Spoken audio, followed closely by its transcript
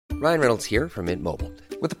Ryan Reynolds here from Mint Mobile.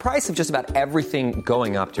 With the price of just about everything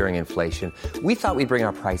going up during inflation, we thought we'd bring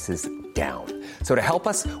our prices down. So to help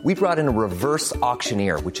us, we brought in a reverse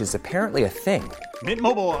auctioneer, which is apparently a thing. Mint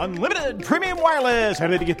Mobile Unlimited Premium Wireless. How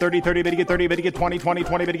to get 30, 30, bit to get 30, bit to get 20, 20,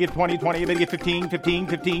 20, bit to get 20, 20, bit to get 15, 15,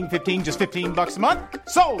 15, 15, just $15 a month?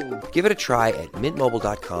 Sold! Give it a try at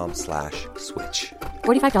mintmobile.com/switch.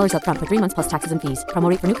 $45 up front for 3 months plus taxes and fees. Promo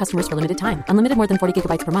rate for new customers for limited time. Unlimited more than 40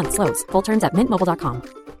 gigabytes per month. Slows full terms at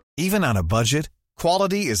mintmobile.com. Even on a budget,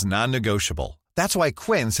 quality is non-negotiable. That's why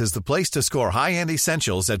Quince is the place to score high-end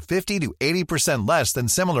essentials at 50 to 80% less than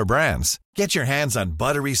similar brands. Get your hands on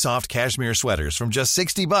buttery soft cashmere sweaters from just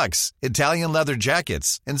 $60, Italian leather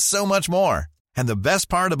jackets, and so much more. And the best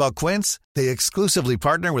part about Quince, they exclusively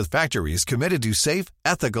partner with factories committed to safe,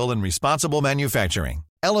 ethical, and responsible manufacturing.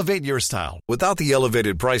 Elevate your style without the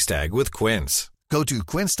elevated price tag with Quince. Go to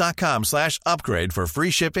quince.com/upgrade for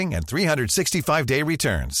free shipping and 365-day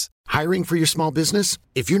returns. Hiring for your small business?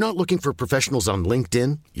 If you're not looking for professionals on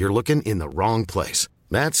LinkedIn, you're looking in the wrong place.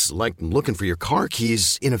 That's like looking for your car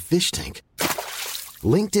keys in a fish tank.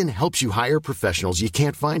 LinkedIn helps you hire professionals you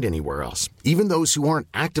can't find anywhere else, even those who aren't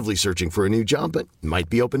actively searching for a new job but might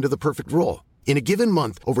be open to the perfect role. In a given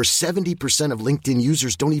month, over 70% of LinkedIn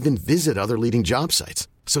users don't even visit other leading job sites.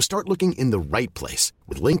 So start looking in the right place.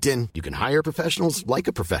 With LinkedIn, you can hire professionals like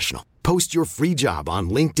a professional. Post your free job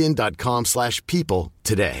on linkedin.com/people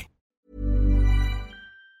today.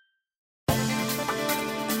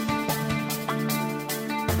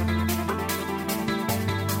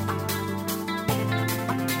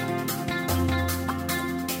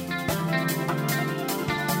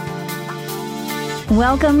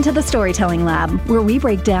 Welcome to the Storytelling Lab, where we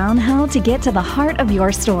break down how to get to the heart of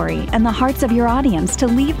your story and the hearts of your audience to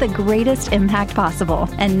leave the greatest impact possible.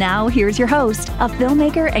 And now here's your host, a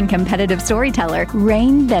filmmaker and competitive storyteller,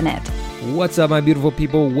 Rain Bennett. What's up, my beautiful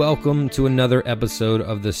people? Welcome to another episode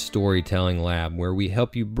of the Storytelling Lab, where we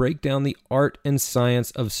help you break down the art and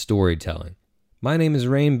science of storytelling. My name is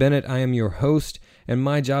Rain Bennett. I am your host, and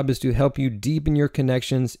my job is to help you deepen your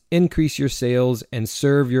connections, increase your sales, and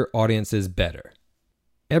serve your audiences better.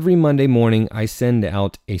 Every Monday morning, I send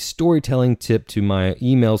out a storytelling tip to my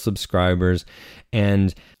email subscribers,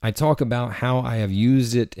 and I talk about how I have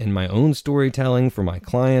used it in my own storytelling for my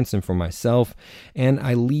clients and for myself, and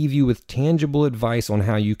I leave you with tangible advice on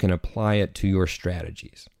how you can apply it to your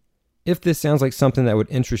strategies. If this sounds like something that would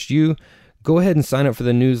interest you, go ahead and sign up for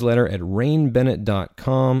the newsletter at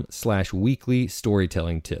rainbennett.com/weekly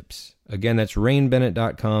storytelling tips. Again, that's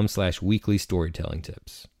rainbennett.com/weekly storytelling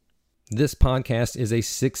tips. This podcast is a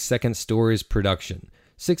 6 Second Stories production.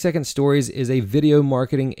 6 Second Stories is a video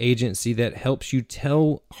marketing agency that helps you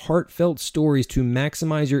tell heartfelt stories to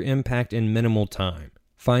maximize your impact in minimal time.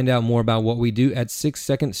 Find out more about what we do at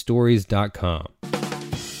 6secondstories.com.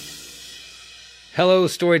 Hello,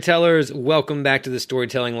 storytellers. Welcome back to the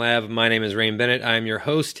Storytelling Lab. My name is Rain Bennett. I am your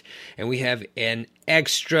host, and we have an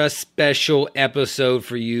extra special episode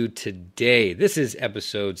for you today. This is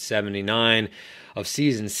episode 79 of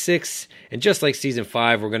season 6, and just like season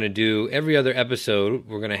 5, we're going to do every other episode.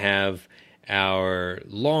 We're going to have our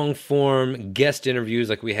long-form guest interviews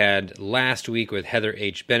like we had last week with Heather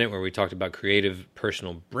H. Bennett, where we talked about creative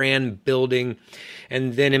personal brand building.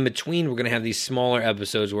 And then in between, we're going to have these smaller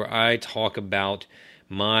episodes where I talk about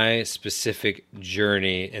my specific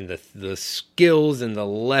journey and the skills and the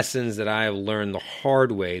lessons that I have learned the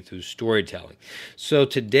hard way through storytelling. So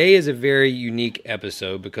today is a very unique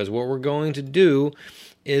episode because what we're going to do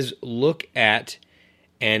is look at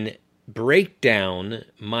and break down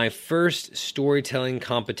my first storytelling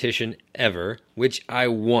competition ever, which I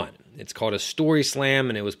won. It's called a Story Slam,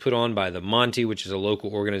 and it was put on by the Monty, which is a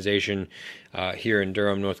local organization here in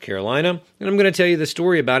Durham, North Carolina. And I'm going to tell you the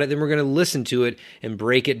story about it, then we're going to listen to it and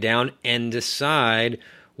break it down and decide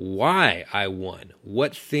why I won.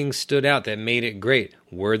 What things stood out that made it great?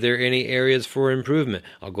 Were there any areas for improvement?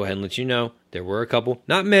 I'll go ahead and let you know. There were a couple.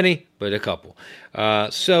 Not many, but a couple.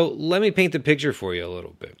 So let me paint the picture for you a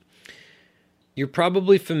little bit. You're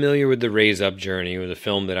probably familiar with the Raise Up Journey, or the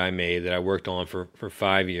film that I made that I worked on for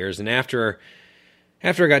 5 years. And after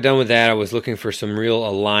I got done with that, I was looking for some real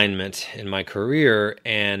alignment in my career,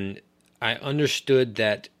 and I understood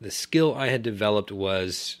that the skill I had developed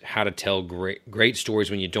was how to tell great stories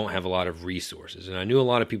when you don't have a lot of resources. And I knew a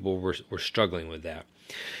lot of people were struggling with that.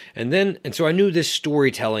 And so I knew this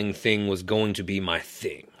storytelling thing was going to be my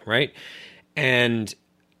thing, right? And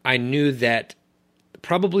I knew that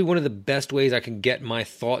probably one of the best ways I could get my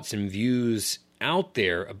thoughts and views out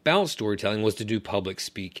there about storytelling was to do public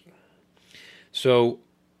speaking. So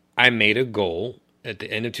I made a goal at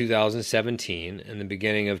the end of 2017 and the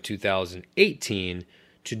beginning of 2018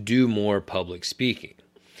 to do more public speaking.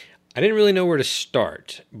 I didn't really know where to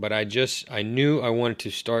start, but I knew I wanted to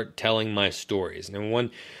start telling my stories. And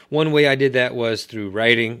one way I did that was through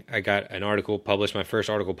writing. I got an article published, my first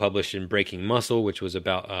article published in Breaking Muscle, which was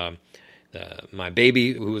about my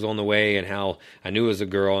baby who was on the way and how I knew it was a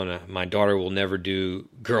girl, and my daughter will never do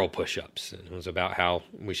girl push-ups. And it was about how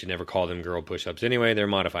we should never call them girl push-ups. Anyway, they're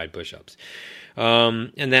modified push-ups.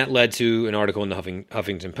 And that led to an article in the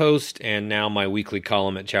Huffington Post, and now my weekly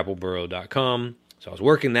column at chapelboro.com. So I was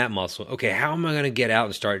working that muscle. Okay, how am I going to get out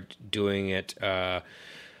and start doing it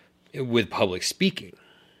with public speaking?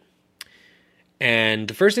 And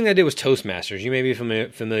the first thing I did was Toastmasters. You may be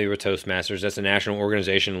familiar with Toastmasters. That's a national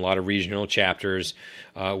organization, a lot of regional chapters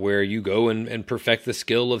where you go and perfect the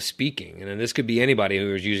skill of speaking. And this could be anybody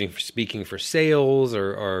who was using speaking for sales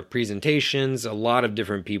or presentations. A lot of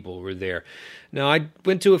different people were there. Now, I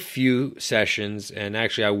went to a few sessions, and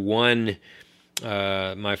actually I won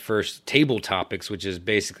my first table topics, which is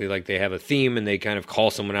basically like they have a theme and they kind of call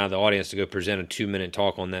someone out of the audience to go present a 2-minute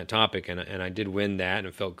talk on that topic. And I did win that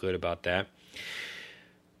and felt good about that.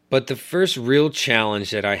 But the first real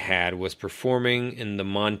challenge that I had was performing in the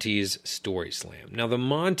Monty's Story Slam. Now, the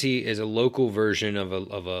Monty is a local version of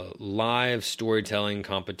a live storytelling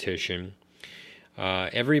competition.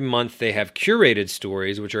 Every month they have curated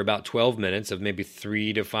stories, which are about 12 minutes of maybe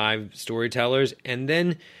 3 to 5 storytellers. And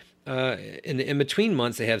then in between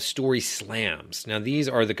months, they have story slams. Now, these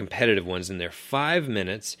are the competitive ones, and they're 5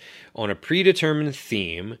 minutes on a predetermined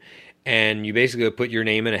theme. And you basically put your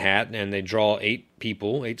name in a hat, and they draw 8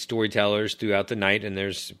 storytellers throughout the night, and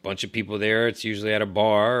there's a bunch of people there. It's usually at a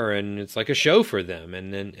bar, and it's like a show for them.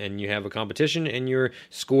 And you have a competition, and you're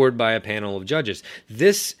scored by a panel of judges.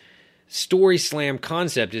 This Story Slam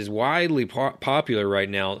concept is widely popular right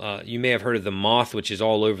now. You may have heard of The Moth, which is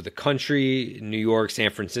all over the country, New York, San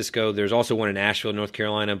Francisco. There's also one in Asheville, North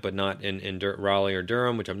Carolina, but not in Raleigh or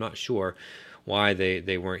Durham, which I'm not sure why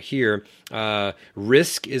they weren't here.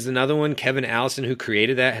 Risk is another one. Kevin Allison, who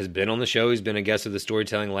created that, has been on the show. He's been a guest of the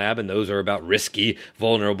Storytelling Lab, and those are about risky,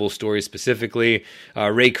 vulnerable stories specifically.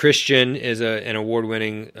 Ray Christian is an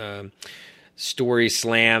award-winning Story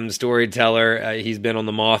Slam storyteller. He's been on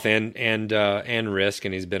The Moth and Risk,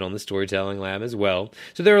 and he's been on the Storytelling Lab as well.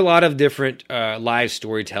 So there are a lot of different live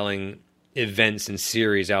storytelling events and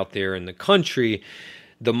series out there in the country.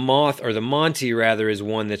 The Moth, or the Monty rather, is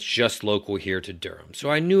one that's just local here to Durham.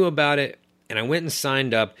 So I knew about it, and I went and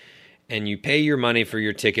signed up, and you pay your money for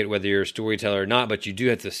your ticket, whether you're a storyteller or not, but you do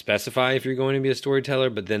have to specify if you're going to be a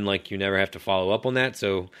storyteller, but then you never have to follow up on that,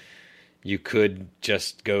 so you could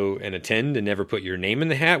just go and attend and never put your name in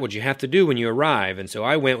the hat, which you have to do when you arrive. And so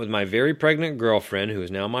I went with my very pregnant girlfriend, who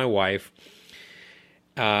is now my wife.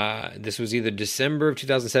 This was either December of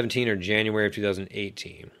 2017 or January of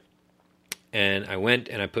 2018. And I went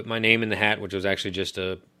and I put my name in the hat, which was actually just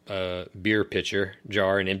a beer pitcher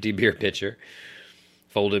jar, an empty beer pitcher.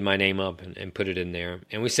 Folded my name up and put it in there.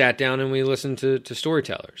 And we sat down and we listened to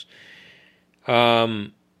storytellers.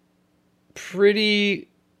 Pretty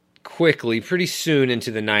soon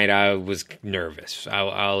into the night, I was nervous.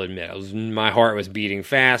 I'll admit, my heart was beating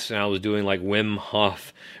fast, and I was doing Wim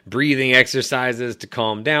Hof breathing exercises to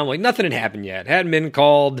calm down. Nothing had happened yet, hadn't been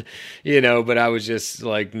called, but I was just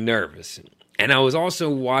nervous. And I was also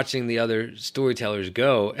watching the other storytellers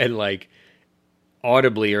go, and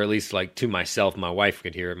audibly, or at least to myself, my wife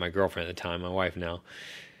could hear it. My girlfriend at the time, my wife now,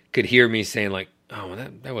 could hear me saying "Oh,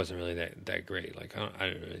 that wasn't really that great. I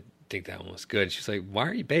don't really think that one was good." She's like, "Why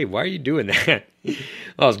are you doing that?" Well,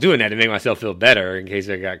 I was doing that to make myself feel better in case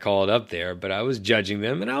I got called up there, but I was judging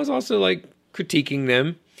them, and I was also critiquing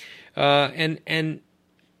them. And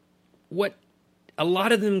what a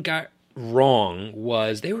lot of them got wrong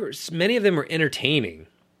was many of them were entertaining,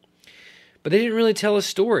 but they didn't really tell a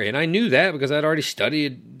story. And I knew that because I'd already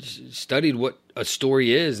studied what a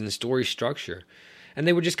story is and story structure. And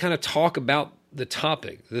they would just kind of talk about the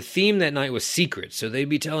topic. The theme that night was secrets. So they'd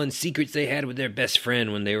be telling secrets they had with their best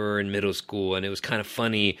friend when they were in middle school, and it was kind of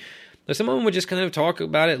funny. But some of them would just kind of talk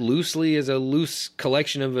about it loosely as a loose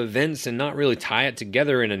collection of events and not really tie it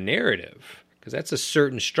together in a narrative. Because that's a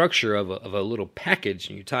certain structure of a little package,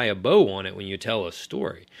 and you tie a bow on it when you tell a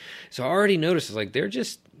story. So I already noticed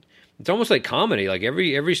it's almost like comedy.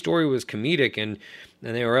 Every story was comedic, and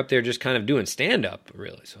they were up there just kind of doing stand-up,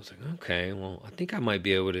 really. So I was like, okay, well, I think I might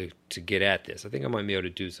be able to get at this. I think I might be able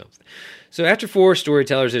to do something. So after 4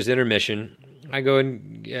 storytellers, there's intermission. I go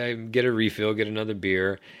and get a refill, get another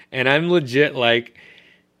beer, and I'm legit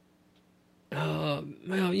well,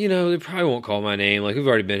 they probably won't call my name. We've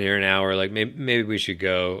already been here an hour. Maybe we should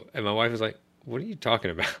go. And my wife was like, "What are you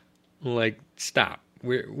talking about?" I'm like, "Stop.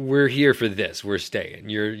 we're here for this. We're staying.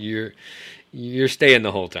 You're staying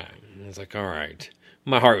the whole time." And I was like, "All right."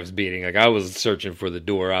 My heart was beating. Like, I was searching for the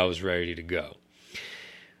door. I was ready to go.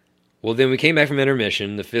 Well, then we came back from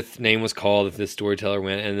intermission. The fifth name was called, the fifth storyteller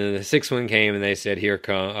went, and then the sixth one came, and they said, "Here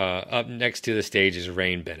come up next to the stage is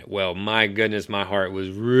Rain Bennett." Well, my goodness, my heart was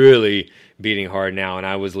really beating hard now, and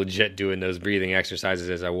I was legit doing those breathing exercises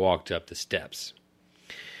as I walked up the steps.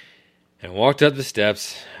 And I walked up the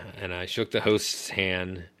steps, and I shook the host's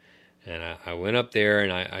hand, and I went up there,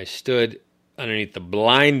 and I stood underneath the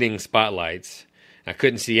blinding spotlights. I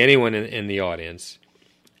couldn't see anyone in the audience.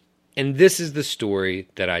 And this is the story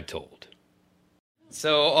that I told.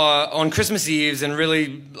 So on Christmas Eves and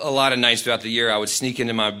really a lot of nights throughout the year, I would sneak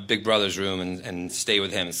into my big brother's room and stay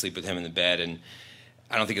with him and sleep with him in the bed. And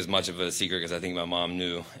I don't think it's much of a secret because I think my mom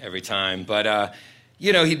knew every time. But,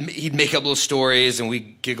 he'd make up little stories and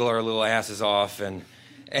we'd giggle our little asses off. And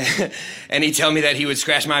he'd tell me that he would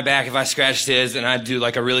scratch my back if I scratched his. And I'd do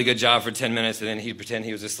like a really good job for 10 minutes and then he'd pretend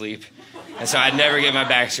he was asleep. And so I'd never get my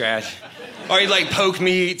back scratched. Or he'd like poke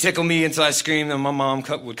me, tickle me until I screamed, and my mom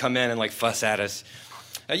would come in and like fuss at us.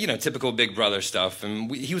 Typical big brother stuff.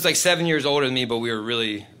 And he was like 7 years older than me, but we were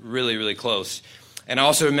really, really, really close. And I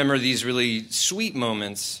also remember these really sweet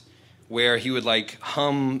moments where he would like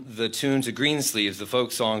hum the tune to Greensleeves, the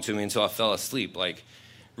folk song, to me until I fell asleep. Like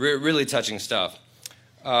really touching stuff.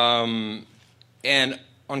 And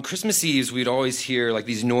on Christmas Eves, we'd always hear like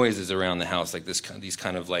these noises around the house, like these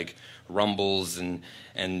kind of like rumbles and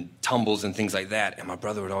tumbles and things like that. And my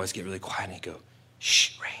brother would always get really quiet and he'd go,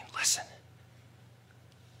 "Shh, Rain, listen.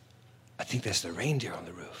 I think that's the reindeer on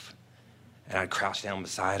the roof." And I'd crouch down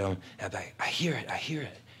beside him and I'd be like, I hear it. And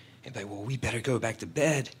he'd be like, "Well, we better go back to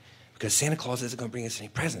bed because Santa Claus isn't going to bring us any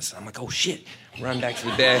presents." And I'm like, "Oh shit." Run back to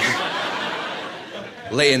the bed,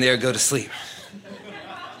 lay in there, go to sleep.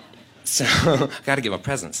 So I got to get my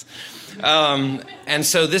presents. And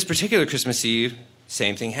so this particular Christmas Eve,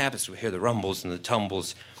 same thing happens. We hear the rumbles and the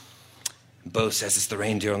tumbles. Bo says it's the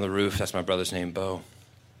reindeer on the roof. That's my brother's name, Bo.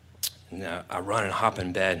 And I run and hop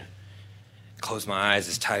in bed, close my eyes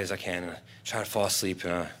as tight as I can, and I try to fall asleep,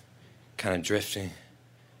 and I kind of drifting.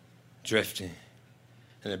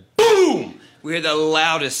 And then boom! We hear the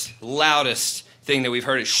loudest thing that we've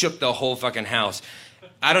heard. It shook the whole fucking house.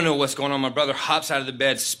 I don't know what's going on. My brother hops out of the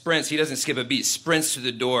bed, sprints. He doesn't skip a beat, sprints to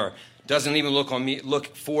the door. Doesn't even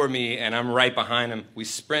look for me, and I'm right behind him. We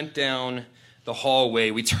sprint down the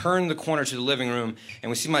hallway. We turn the corner to the living room,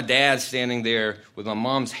 and we see my dad standing there with my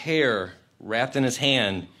mom's hair wrapped in his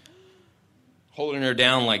hand, holding her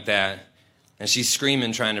down like that, and she's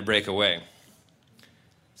screaming, trying to break away.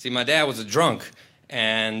 See, my dad was a drunk,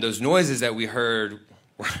 and those noises that we heard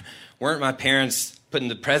weren't my parents putting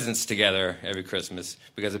the presents together every Christmas,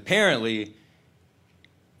 because apparently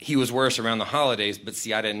he was worse around the holidays, but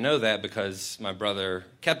see, I didn't know that because my brother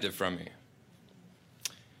kept it from me.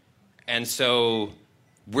 And so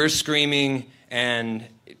we're screaming, and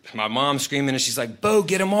my mom's screaming, and she's like, "Bo,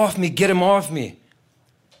 get him off me, get him off me."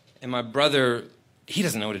 And my brother, he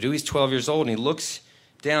doesn't know what to do. He's 12 years old, and he looks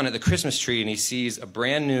down at the Christmas tree, and he sees a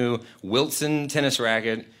brand new Wilson tennis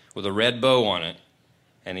racket with a red bow on it.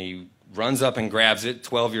 And he runs up and grabs it,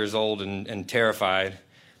 12 years old and terrified,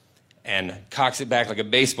 and cocks it back like a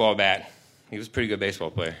baseball bat. He was a pretty good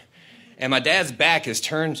baseball player. And my dad's back is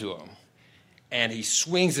turned to him. And he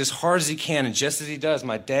swings as hard as he can, and just as he does,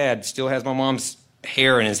 my dad still has my mom's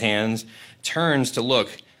hair in his hands, turns to look,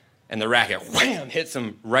 and the racket, wham, hits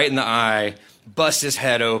him right in the eye, busts his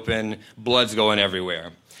head open, blood's going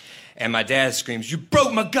everywhere. And my dad screams, "You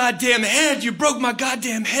broke my goddamn head! You broke my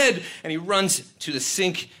goddamn head!" And he runs to the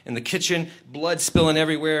sink in the kitchen, blood spilling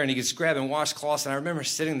everywhere, and he gets grabbing washcloths. And I remember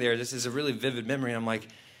sitting there, this is a really vivid memory, and I'm like,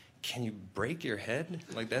 "Can you break your head?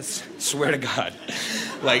 Like, that's, swear to God.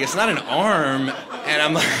 Like, it's not an arm." And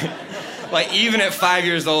I'm like, even at 5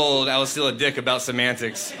 years old, I was still a dick about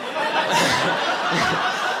semantics.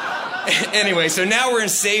 Anyway, so now we're in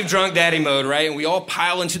save drunk daddy mode, right? And we all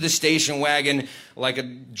pile into the station wagon like a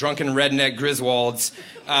drunken redneck Griswolds,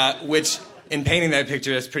 which, in painting that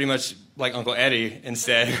picture, that's pretty much like Uncle Eddie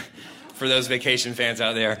instead, for those vacation fans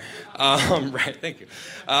out there. Right, thank you.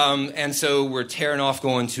 And so we're tearing off,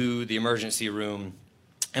 going to the emergency room,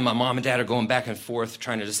 and my mom and dad are going back and forth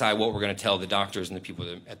trying to decide what we're going to tell the doctors and the people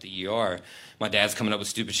at the ER. My dad's coming up with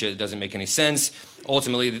stupid shit that doesn't make any sense.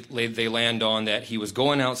 Ultimately, they land on that he was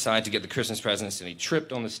going outside to get the Christmas presents, and he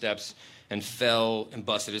tripped on the steps and fell and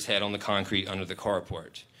busted his head on the concrete under the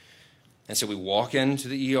carport. And so we walk into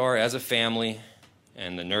the ER as a family,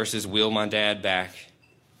 and the nurses wheel my dad back,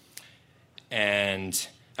 and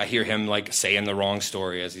I hear him like saying the wrong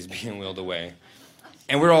story as he's being wheeled away.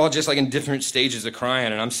 And we're all just like in different stages of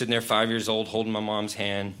crying. And I'm sitting there 5 years old holding my mom's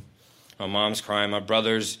hand. My mom's crying. My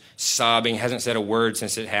brother's sobbing, hasn't said a word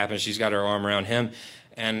since it happened. She's got her arm around him.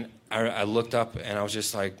 And I looked up and I was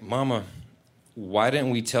just like, Mama, why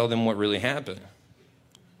didn't we tell them what really happened?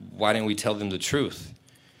 Why didn't we tell them the truth?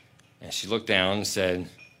 And she looked down and said,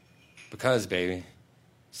 because, baby,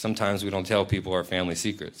 sometimes we don't tell people our family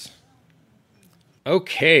secrets.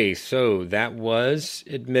 Okay, so that was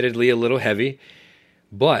admittedly a little heavy,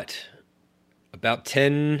 but about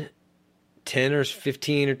 10 or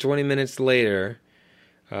 15 or 20 minutes later,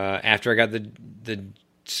 after I got the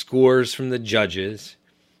scores from the judges,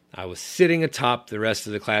 I was sitting atop the rest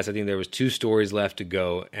of the class. I think there was 2 stories left to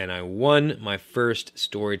go, and I won my first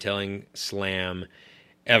storytelling slam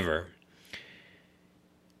ever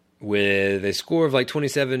with a score of like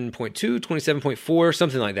 27.2, 27.4,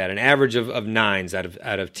 something like that, an average of 9s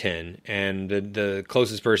out of 10. And the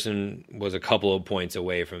closest person was a couple of points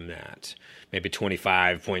away from that, maybe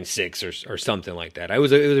 25.6 or something like that. It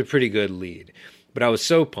was a pretty good lead, but I was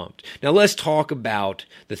so pumped. Now let's talk about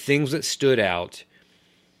the things that stood out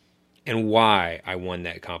and why I won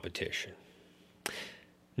that competition.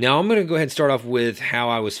 Now, I'm going to go ahead and start off with how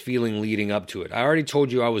I was feeling leading up to it. I already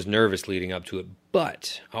told you I was nervous leading up to it,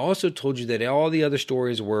 but I also told you that all the other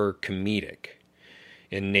stories were comedic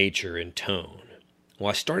in nature and tone. Well,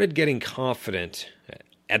 I started getting confident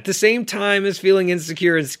at the same time as feeling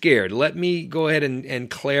insecure and scared. Let me go ahead and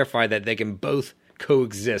clarify that they can both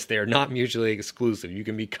coexist. They are not mutually exclusive. You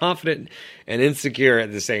can be confident and insecure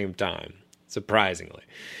at the same time, surprisingly.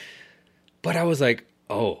 But I was like,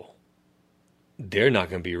 oh, they're not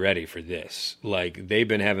going to be ready for this. Like, they've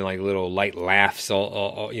been having like little light laughs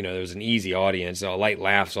all there was an easy audience, light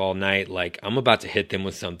laughs all night. Like, I'm about to hit them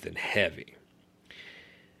with something heavy.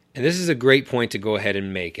 And this is a great point to go ahead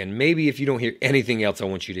and make. And maybe if you don't hear anything else, I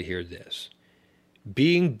want you to hear this.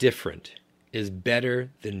 Being different is better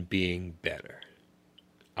than being better.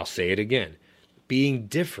 I'll say it again. Being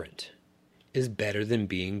different is better than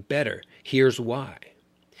being better. Here's why.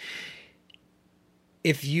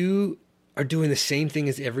 If you are doing the same thing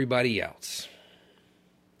as everybody else,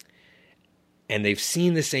 and they've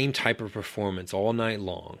seen the same type of performance all night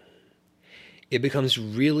long, it becomes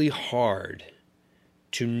really hard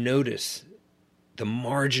to notice the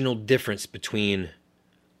marginal difference between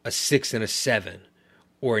a 6 and a 7,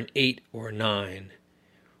 or an 8 or a 9,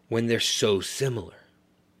 when they're so similar.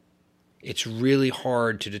 It's really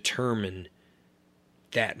hard to determine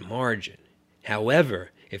that margin. However,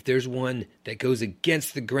 if there's one that goes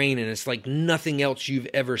against the grain and it's like nothing else you've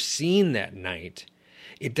ever seen that night,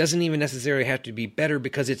 it doesn't even necessarily have to be better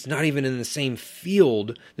because it's not even in the same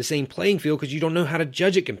field, the same playing field, because you don't know how to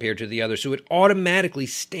judge it compared to the other. So it automatically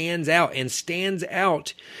stands out, and stands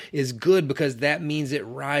out is good because that means it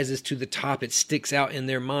rises to the top. It sticks out in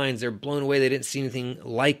their minds. They're blown away. They didn't see anything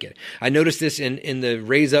like it. I noticed this in the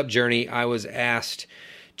Raise Up journey. I was asked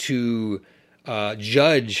to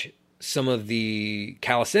judge some of the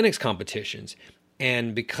calisthenics competitions,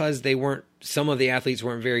 and because some of the athletes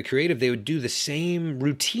weren't very creative, they would do the same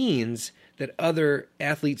routines that other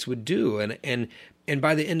athletes would do, and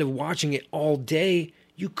by the end of watching it all day,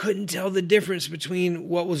 you couldn't tell the difference between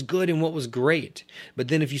what was good and what was great. But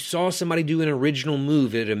then if you saw somebody do an original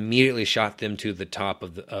move, it immediately shot them to the top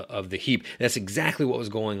of the heap. That's exactly what was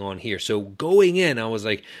going on here. So going in, I was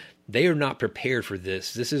like, they are not prepared for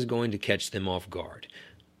this. This is going to catch them off guard.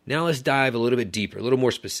 Now let's dive a little bit deeper, a little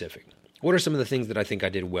more specific. What are some of the things that I think I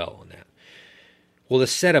did well on that? Well, the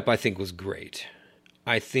setup I think was great.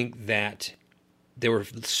 I think that there were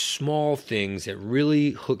small things that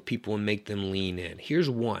really hook people and make them lean in. Here's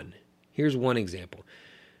one example.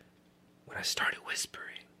 When I started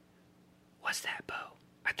whispering, "What's that, Bo?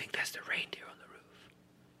 I think that's the reindeer on the roof."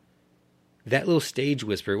 That little stage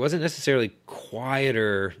whisper, it wasn't necessarily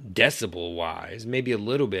quieter decibel-wise, maybe a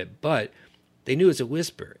little bit, but they knew it's a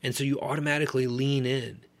whisper, and so you automatically lean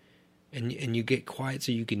in, and you get quiet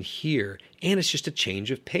so you can hear, and it's just a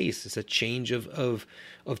change of pace. It's a change of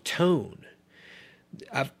tone.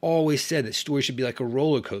 I've always said that stories should be like a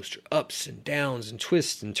roller coaster, ups and downs and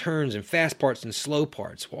twists and turns and fast parts and slow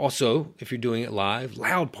parts. Also, if you're doing it live,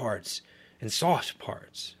 loud parts and soft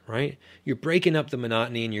parts, right? You're breaking up the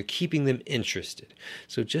monotony and you're keeping them interested.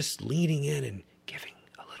 So just leaning in and giving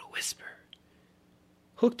a little whisper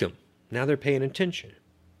hooked them. Now they're paying attention.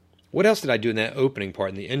 What else did I do in that opening part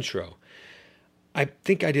in the intro? I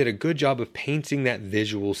think I did a good job of painting that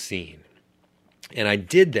visual scene. And I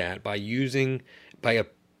did that by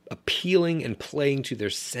appealing and playing to their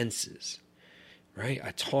senses, right?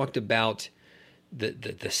 I talked about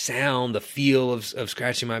the sound, the feel of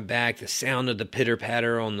scratching my back, the sound of the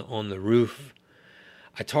pitter-patter on the roof.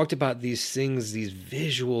 I talked about these things, these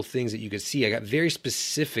visual things that you could see. I got very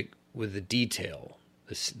specific with the detail,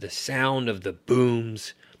 the sound of the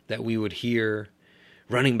booms that we would hear,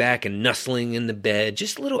 running back and nestling in the bed,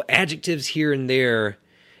 just little adjectives here and there,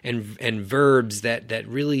 and verbs that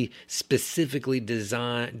really specifically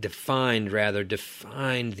defined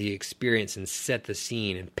the experience and set the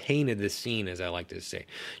scene and painted the scene, as I like to say.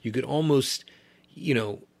 You could almost,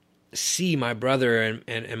 see my brother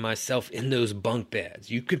and myself in those bunk beds.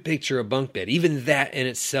 You could picture a bunk bed. Even that in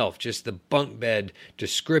itself, just the bunk bed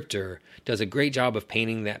descriptor, does a great job of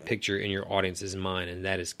painting that picture in your audience's mind, and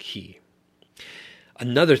that is key.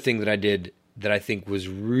 Another thing that I did that I think was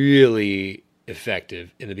really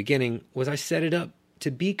effective in the beginning was I set it up to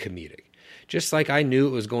be comedic. Just like I knew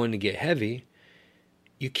it was going to get heavy,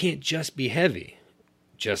 you can't just be heavy.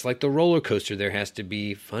 Just like the roller coaster, there has to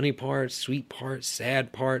be funny parts, sweet parts,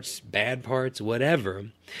 sad parts, bad parts,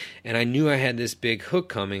 whatever. And I knew I had this big hook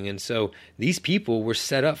coming, and so these people were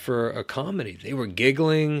set up for a comedy. They were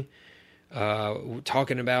giggling,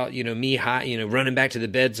 talking about, me running back to the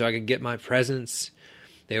bed so I could get my presents.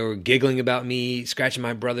 They were giggling about me scratching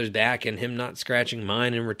my brother's back and him not scratching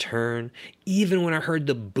mine in return. Even when I heard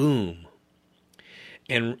the boom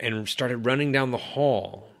and started running down the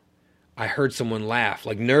hall, I heard someone laugh,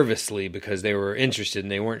 like nervously, because they were interested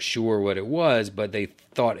and they weren't sure what it was, but they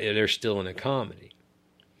thought they're still in a comedy.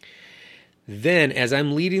 Then, as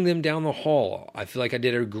I'm leading them down the hall, I feel like I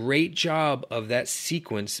did a great job of that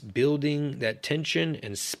sequence, building that tension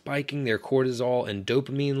and spiking their cortisol and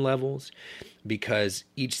dopamine levels, because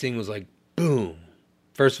each thing was like, boom.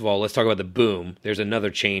 First of all, let's talk about the boom. There's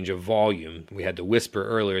another change of volume. We had the whisper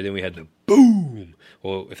earlier, then we had the boom.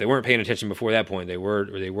 Well, if they weren't paying attention before that point, they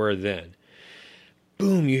were then.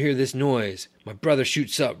 Boom, you hear this noise. My brother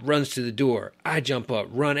shoots up, runs to the door. I jump up,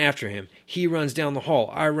 run after him. He runs down the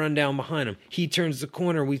hall. I run down behind him. He turns the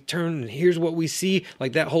corner. We turn, and here's what we see.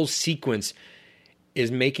 Like, that whole sequence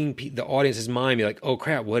is making the audience's mind be like, oh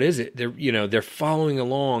crap, what is it? They're following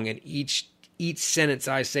along, and each sentence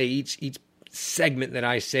I say, each segment that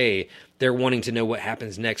I say, they're wanting to know what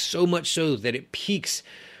happens next. So much so that it peaks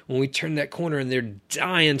when we turn that corner, and they're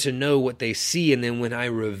dying to know what they see. And then when I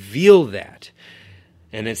reveal that,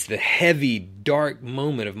 and it's the heavy, dark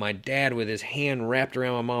moment of my dad with his hand wrapped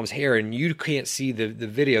around my mom's hair, and you can't see the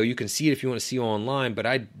video. You can see it if you want to see online, but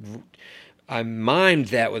I mimed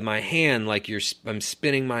that with my hand, like I'm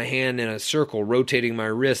spinning my hand in a circle, rotating my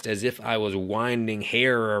wrist as if I was winding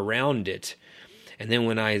hair around it. And then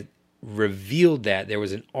when I revealed that, there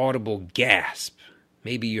was an audible gasp.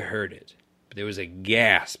 Maybe you heard it, but there was a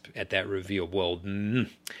gasp at that reveal. Well,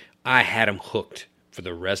 I had them hooked for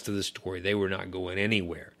the rest of the story. They were not going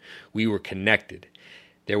anywhere. We were connected.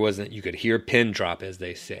 You could hear a pin drop, as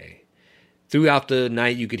they say. Throughout the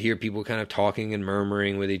night, you could hear people kind of talking and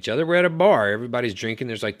murmuring with each other. We're at a bar. Everybody's drinking.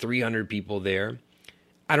 There's like 300 people there.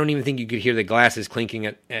 I don't even think you could hear the glasses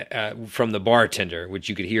clinking from the bartender, which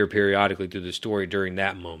you could hear periodically through the story during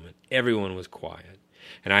that moment. Everyone was quiet,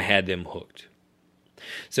 and I had them hooked.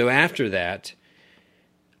 So after that,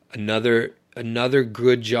 another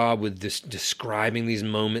good job with describing these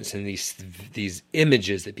moments and these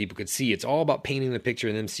images that people could see. It's all about painting the picture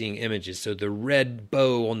and them seeing images. So the red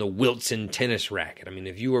bow on the Wilson tennis racket. I mean,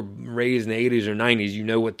 if you were raised in the 80s or 90s, you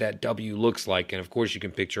know what that W looks like. And of course you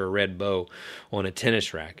can picture a red bow on a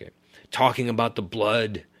tennis racket. Talking about the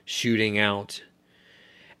blood shooting out.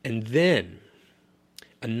 And then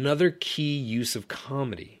another key use of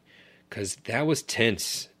comedy, because that was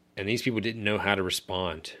tense and these people didn't know how to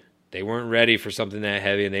respond. They weren't ready for something that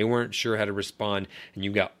heavy, and they weren't sure how to respond. And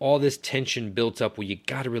you've got all this tension built up. Well, you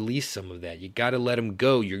got to release some of that. You got to let them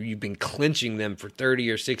go. You've been clenching them for 30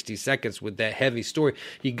 or 60 seconds with that heavy story.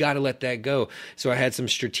 You got to let that go. So I had some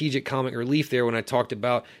strategic comic relief there when I talked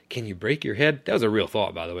about, can you break your head? That was a real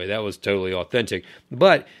thought, by the way. That was totally authentic.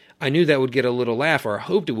 But I knew that would get a little laugh, or I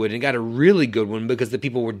hoped it would, and it got a really good one because the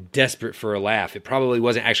people were desperate for a laugh. It probably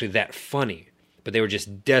wasn't actually that funny, but they were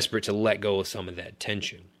just desperate to let go of some of that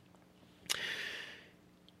tension.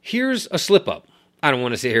 Here's a slip-up. I don't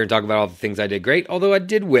want to sit here and talk about all the things I did great, although I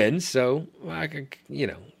did win, so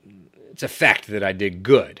it's a fact that I did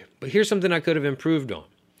good. But here's something I could have improved on.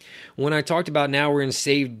 When I talked about now we're in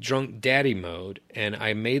saved drunk daddy mode, and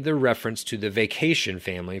I made the reference to the Vacation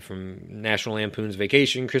family from National Lampoon's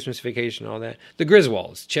Vacation, Christmas Vacation, all that. The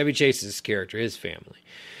Griswolds, Chevy Chase's character, his family.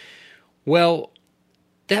 Well,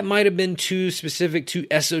 that might have been too specific, too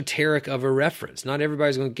esoteric of a reference. Not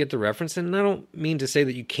everybody's going to get the reference, and I don't mean to say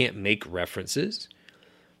that you can't make references,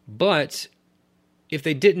 but if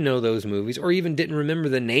they didn't know those movies or even didn't remember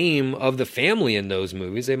the name of the family in those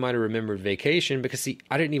movies, they might have remembered Vacation because, see,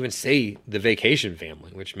 I didn't even say the Vacation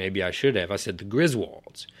family, which maybe I should have. I said the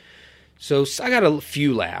Griswolds. So I got a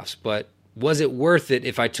few laughs, but was it worth it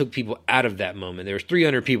if I took people out of that moment? There was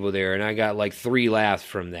 300 people there, and I got like 3 laughs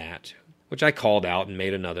from that, which I called out and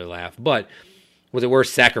made another laugh. But was it worth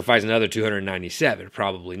sacrificing another 297?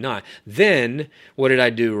 Probably not. Then, what did I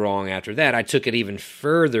do wrong after that? I took it even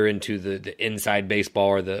further into the inside baseball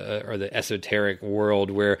or the esoteric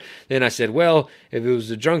world, where then I said, well, if it was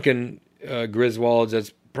the drunken Griswolds,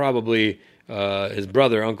 that's probably his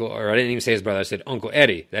brother, Uncle, or I didn't even say his brother, I said Uncle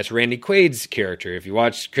Eddie. That's Randy Quaid's character. If you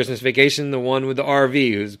watch Christmas Vacation, the one with the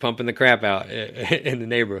RV who's pumping the crap out in the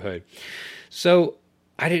neighborhood. So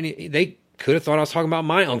they could have thought I was talking about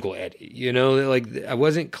my Uncle Eddie. You know, like I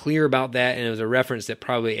wasn't clear about that, and it was a reference that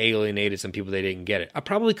probably alienated some people. They didn't get it. I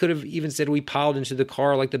probably could have even said we piled into the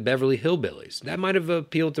car like the Beverly Hillbillies. That might have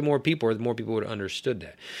appealed to more people, or more people would have understood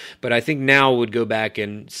that. But I think now would go back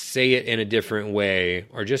and say it in a different way,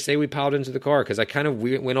 or just say we piled into the car, because I kind of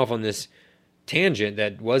went off on this tangent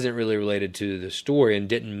that wasn't really related to the story and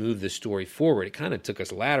didn't move the story forward. It kind of took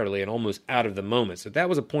us laterally and almost out of the moment. So that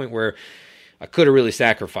was a point where I could have really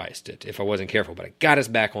sacrificed it if I wasn't careful, but I got us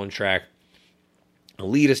back on track. I'll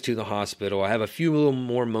lead us to the hospital. I have a few little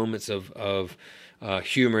more moments of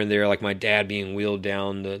humor in there, like my dad being wheeled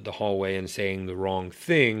down the hallway and saying the wrong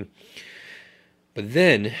thing. But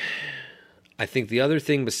then, I think the other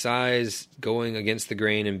thing besides going against the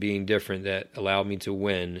grain and being different that allowed me to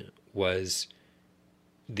win was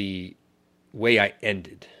the way I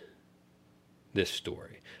ended this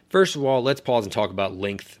story. First of all, let's pause and talk about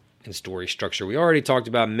length and story structure. We already talked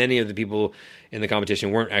about many of the people in the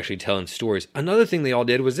competition weren't actually telling stories. Another thing they all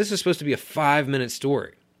did was this is supposed to be a 5-minute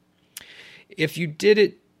story. If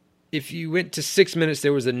you went to 6 minutes,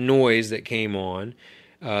 there was a noise that came on,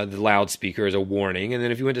 the loudspeaker as a warning, and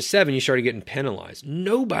then if you went to 7, you started getting penalized.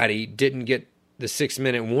 Nobody didn't get the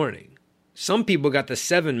 6-minute warning. Some people got the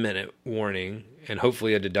 7-minute warning and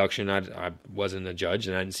hopefully a deduction. I wasn't a judge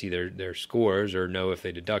and I didn't see their scores or know if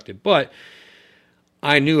they deducted, but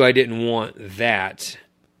I knew I didn't want that,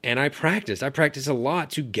 and I practiced. I practiced a lot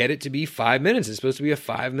to get it to be 5 minutes. It's supposed to be a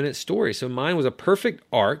 5-minute story. So mine was a perfect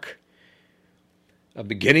arc, a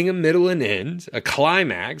beginning, a middle, and end, a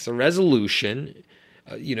climax, a resolution,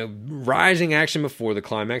 rising action before the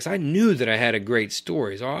climax. I knew that I had a great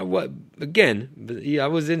story. So I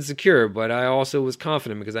was insecure, but I also was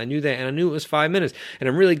confident because I knew that, and I knew it was 5 minutes. And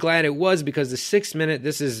I'm really glad it was, because the 6 minute,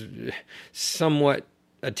 this is somewhat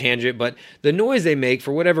a tangent, but the noise they make,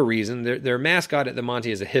 for whatever reason, their mascot at the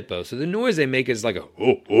Monty is a hippo. So the noise they make is like a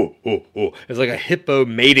it's like a hippo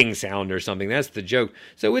mating sound or something. That's the joke.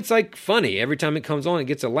 So it's like funny. Every time it comes on, it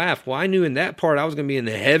gets a laugh. Well, I knew in that part I was going to be in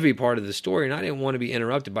the heavy part of the story, and I didn't want to be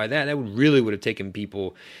interrupted by that. That would have taken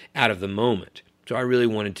people out of the moment. So I really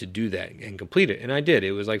wanted to do that and complete it, and I did.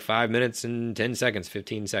 It was like 5 minutes and 10 seconds,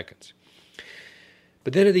 15 seconds.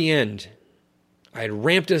 But then at the end, I had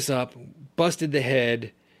ramped us up, busted the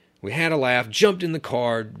head, we had a laugh, jumped in the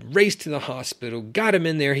car, raced to the hospital, got him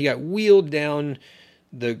in there. He got wheeled down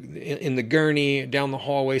in the gurney, down the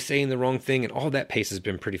hallway, saying the wrong thing, and all that pace has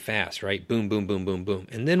been pretty fast, right? Boom, boom, boom, boom, boom.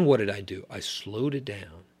 And then what did I do? I slowed it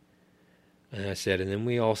down. And I said, and then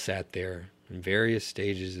we all sat there in various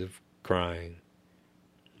stages of crying.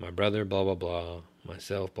 My brother, blah, blah, blah.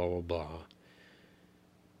 Myself, blah, blah, blah.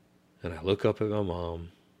 And I look up at my mom,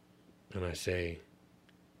 and I say,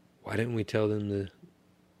 why didn't we tell them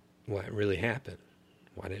what really happened?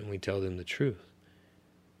 Why didn't we tell them the truth?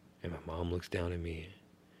 And my mom looks down at me.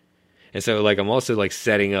 And so, I'm also,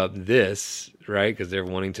 setting up this, right? Because they're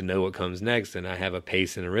wanting to know what comes next, and I have a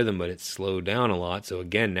pace and a rhythm, but it's slowed down a lot. So,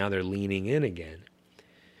 again, now they're leaning in again.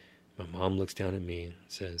 My mom looks down at me and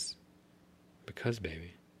says, because,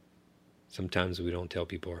 baby, sometimes we don't tell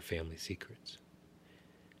people our family secrets.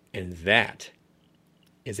 And that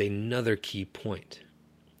is another key point.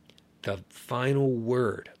 The final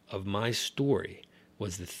word of my story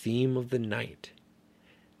was the theme of the night.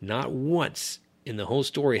 Not once in the whole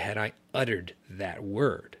story had I uttered that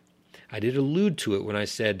word. I did allude to it when I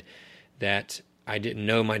said that I didn't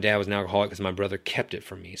know my dad was an alcoholic because my brother kept it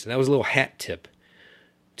from me. So that was a little hat tip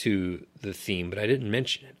to the theme, but I didn't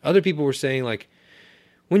mention it. Other people were saying,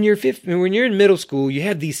 when you're in middle school, you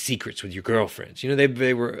have these secrets with your girlfriends.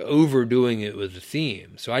 They were overdoing it with the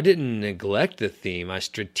theme. So I didn't neglect the theme. I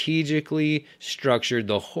strategically structured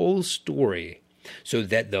the whole story so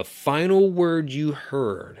that the final word you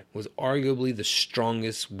heard was arguably the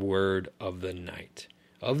strongest word of the night.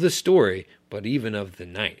 Of the story, but even of the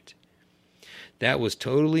night. That was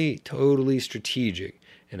totally, totally strategic.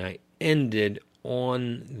 And I ended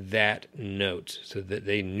on that note so that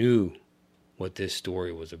they knew what this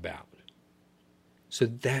story was about. So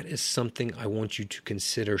that is something I want you to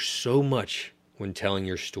consider so much when telling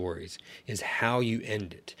your stories, is how you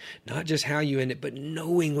end it. Not just how you end it, but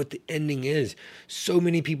knowing what the ending is. So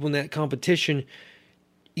many people in that competition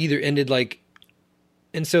either ended like,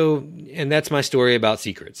 and that's my story about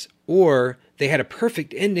secrets. Or they had a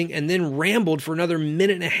perfect ending and then rambled for another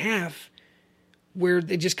minute and a half where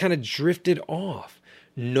they just kind of drifted off.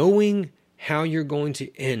 Knowing how you're going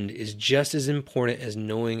to end is just as important as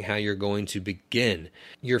knowing how you're going to begin.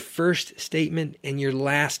 Your first statement and your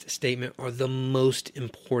last statement are the most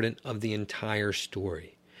important of the entire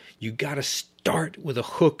story. You got to start with a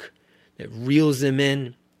hook that reels them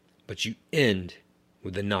in, but you end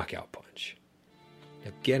with a knockout punch.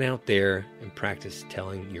 Now get out there and practice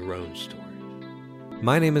telling your own story.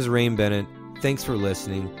 My name is Rain Bennett. Thanks for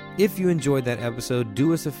listening. If you enjoyed that episode,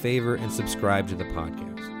 do us a favor and subscribe to the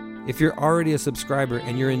podcast. If you're already a subscriber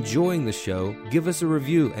and you're enjoying the show, give us a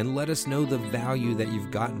review and let us know the value that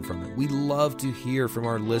you've gotten from it. We love to hear from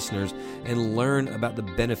our listeners and learn about the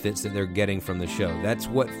benefits that they're getting from the show. That's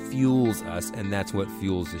what fuels us, and that's what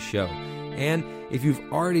fuels the show. And if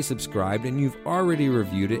you've already subscribed and you've already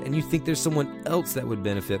reviewed it and you think there's someone else that would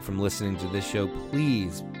benefit from listening to this show,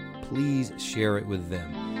 please share it with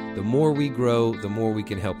them. The more we grow, the more we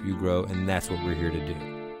can help you grow, and that's what we're here to do.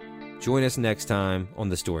 Join us next time on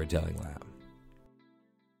the Storytelling Lab.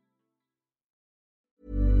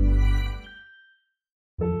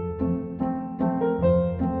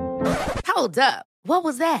 Hold up. What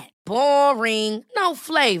was that? Boring. No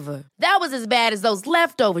flavor. That was as bad as those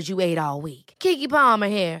leftovers you ate all week. Keke Palmer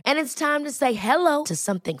here. And it's time to say hello to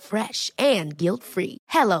something fresh and guilt-free.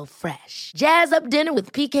 HelloFresh. Jazz up dinner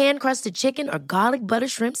with pecan-crusted chicken or garlic butter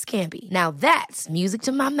shrimp scampi. Now that's music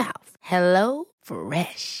to my mouth.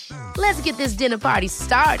 HelloFresh. Let's get this dinner party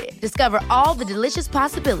started. Discover all the delicious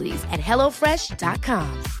possibilities at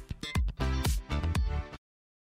HelloFresh.com.